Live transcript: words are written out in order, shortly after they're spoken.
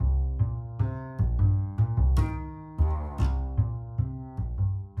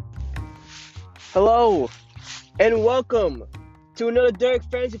Hello and welcome to another Derek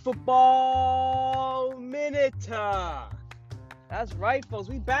Fantasy Football Minute. That's right, folks.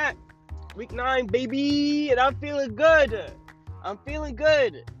 We back. Week 9, baby. And I'm feeling good.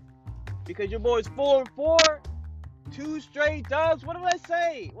 Because your boy's 4-4. 2 straight dubs. What did I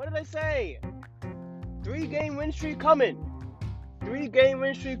say? 3-game win streak coming. I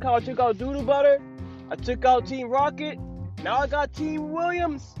took out Doodle Butter. I took out Team Rocket. Now I got Team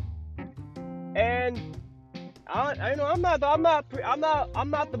Willams. And I'm not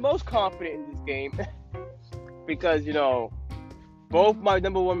the most confident in this game because both my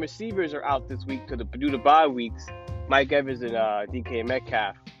number one receivers are out this week due to bye weeks, Mike Evans and DK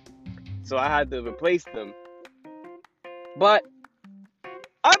Metcalf. So I had to replace them. But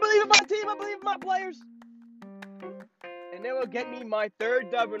I believe in my team. I believe in my players, and they will get me my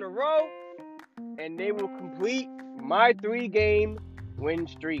 3rd dub in a row, and they will complete my 3-game win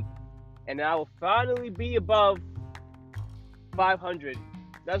streak. And I will finally be above 500.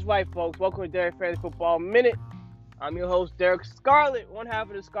 That's right, folks. Welcome to Derek Fantasy Football Minute. I'm your host, Derek Scarlett, one half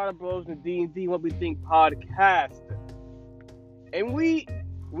of the Scarlet Bros and D&D What We Think podcast. And we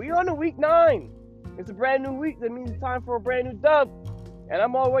on to week 9. It's a brand new week. That means it's time for a brand new dub. And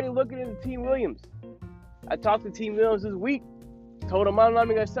I'm already looking into Team Williams. I talked to Team Williams this week. Told him I'm not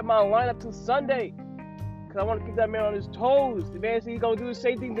even going to set my lineup till Sunday. Because I want to keep that man on his toes. The man said he's going to do the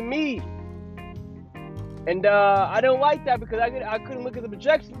same thing to me. And I don't like that because I couldn't look at the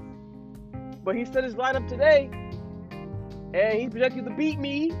projections. But he set his lineup today. And he projected to beat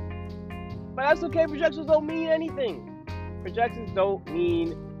me. But that's okay. Projections don't mean anything. Because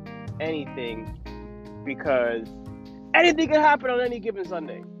anything can happen on any given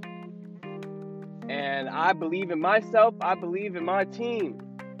Sunday. And I believe in myself. I believe in my team.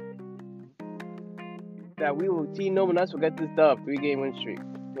 That Team No One Else will get this dub. 3-game win streak.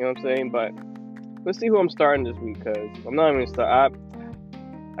 You know what I'm saying? But let's see who I'm starting this week, because I'm not even going to start.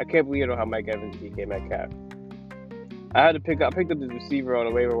 I can't believe I don't have Mike Evans and DK Metcalf. I picked up this receiver on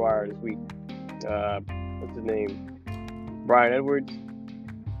the waiver wire this week. What's his name? Brian Edwards.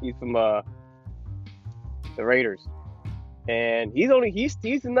 He's from the Raiders. And he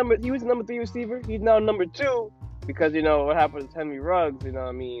was the number 3 receiver. He's now number 2 because what happened with Henry Ruggs, with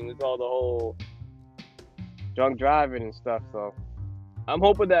all the whole drunk driving and stuff. So I'm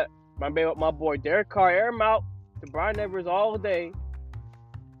hoping that my boy Derek Carr air him out to Brian Edwards all day.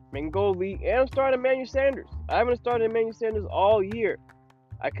 Mingo Lee, and I'm starting Emmanuel Sanders. I haven't started Emmanuel Sanders all year.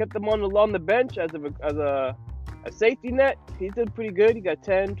 I kept him on the bench as a safety net. He did pretty good. He got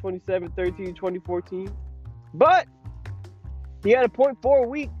 10, 27, 13, 20, 14. But he had a .4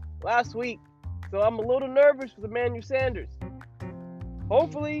 week last week. So I'm a little nervous with Emmanuel Sanders.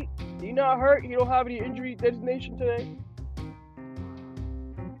 Hopefully, he's not hurt. He don't have any injury designation today.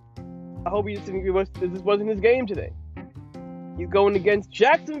 I hope this wasn't his game today. He's going against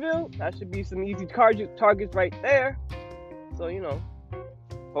Jacksonville. That should be some easy targets right there. So,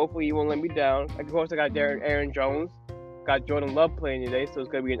 hopefully he won't let me down. Of course, I got Aaron Jones. Got Jordan Love playing today, so it's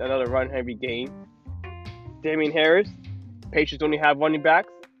going to be another run-heavy game. Damian Harris. Patriots only have running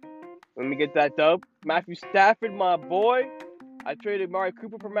backs. Let me get that dub. Matthew Stafford, my boy. I traded Amari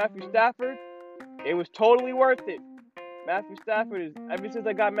Cooper for Matthew Stafford. It was totally worth it. Matthew Stafford ever since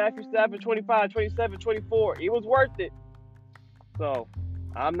I got Matthew Stafford 25, 27, 24, it was worth it. So,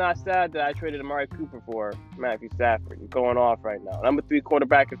 I'm not sad that I traded Amari Cooper for Matthew Stafford. He's going off right now. Number 3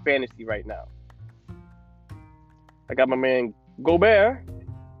 quarterback in fantasy right now. I got my man Gobert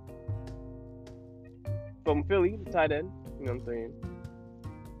from Philly, the tight end. You know what I'm saying?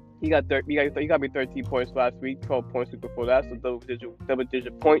 He got me 13 points last week, 12 points week before that, so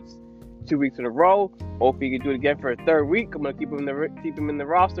double-digit points 2 weeks in a row. Hopefully he can do it again for a 3rd week. I'm gonna keep him in the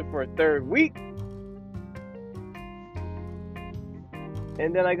roster for a 3rd week.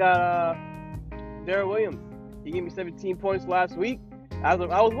 And then I got Darrell Williams. He gave me 17 points last week. I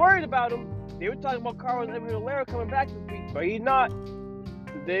was worried about him. They were talking about Carlos Edwards-Helaire coming back this week, but he's not.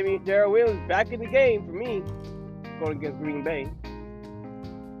 So Darrell Williams back in the game for me, going against Green Bay.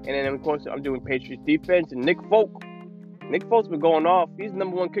 And then, of course, I'm doing Patriots defense and Nick Folk. Nick Folk's been going off. He's the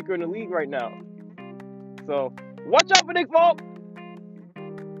number 1 kicker in the league right now. So, watch out for Nick Folk.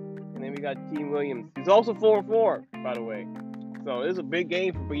 And then we got Team Williams. He's also 4-4, by the way. So, this is a big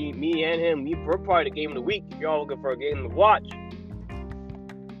game for me and him. We're probably the game of the week if y'all looking for a game to watch.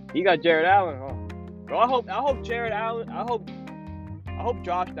 He got Jared Allen. So I hope Jared Allen. I hope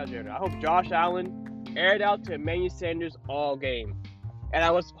Josh Allen aired out to Emmanuel Sanders all game. And I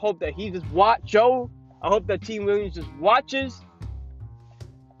hope that he just I hope that Team Williams just watches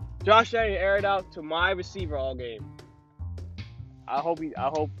Josh Allen air it out to my receiver all game. I hope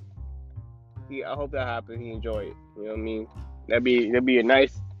I hope that happens. He enjoy it. You know what I mean? That'd be a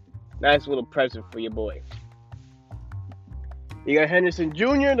nice little present for your boy. You got Henderson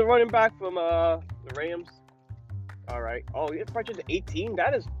Jr., the running back from the Rams. All right. Oh, he purchased 18.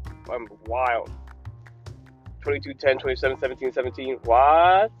 That is wild. 22, 10, 27, 17, 17.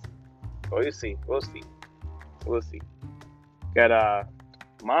 What? We'll see. Got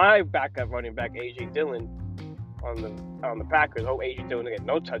my backup running back AJ Dillon on the Packers. Hope AJ Dillon get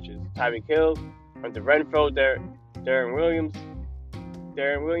no touches. Tyreek Hill, Hunter Renfrow, Darren Williams.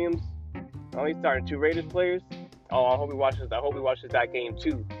 Oh, he's starting 2 Raiders players. Oh, I hope he watches that game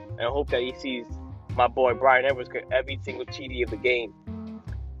too, and I hope that he sees my boy Brian Edwards get every single TD of the game.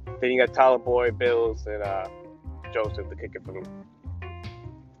 Then you got Tyler Boyd, Bills, and Joseph, the kicker from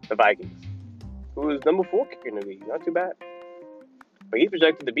the Vikings, who is number 4 kicker in the league. Not too bad, but he's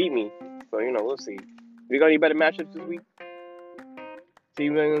projected to beat me. So we'll see. We got any better matchups this week?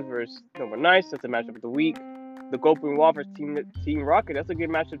 Team Williams versus number 9. That's a matchup of the week. The Gopin Wall versus Team Rocket. That's a good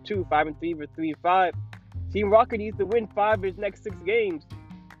matchup too. 5-3 versus 3-5. Team Rocket needs to win 5 of his next 6 games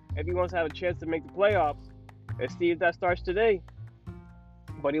if he wants to have a chance to make the playoffs. Let's see if that starts today.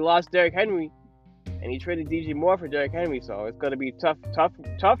 But he lost Derrick Henry, and he traded DJ Moore for Derrick Henry, so it's going to be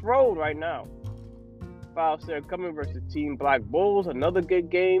tough road right now. Files there coming versus Team Black Bulls. Another good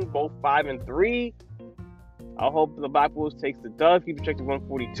game, both 5-3. I hope the Black Bulls takes the dub. He projected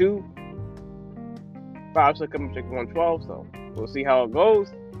 142. Files are coming projected 112, so we'll see how it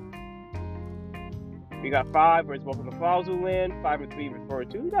goes. We got 5 versus both of the Fowls who win. 5-3 versus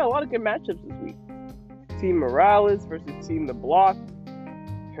 4-2. We got a lot of good matchups this week. Team Morales versus Team The Block.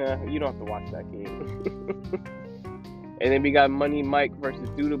 You don't have to watch that game. And then we got Money Mike versus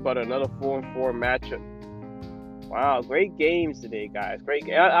Doodle Butter, another 4-4 matchup. Wow, great games today, guys. Great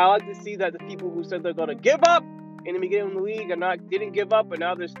game. I like to see that the people who said they're gonna give up in the beginning of the league didn't give up, and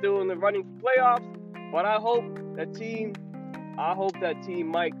now they're still in the running for playoffs. But I hope that team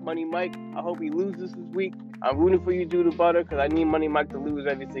Money Mike, I hope he loses this week. I'm rooting for you, Doodle Butter, because I need Money Mike to lose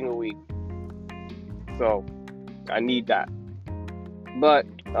every single week. So I need that. But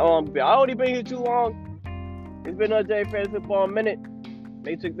I already been here too long. It's been another day of fantasy football minute.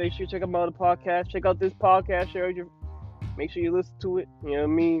 Make sure you check out my other podcast. Check out this podcast. Make sure you listen to it. You know what I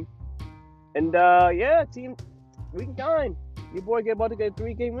mean? And team, week 9. Your boy about to get a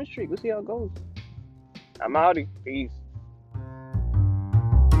 3-game win streak. We'll see how it goes. I'm outie. Peace.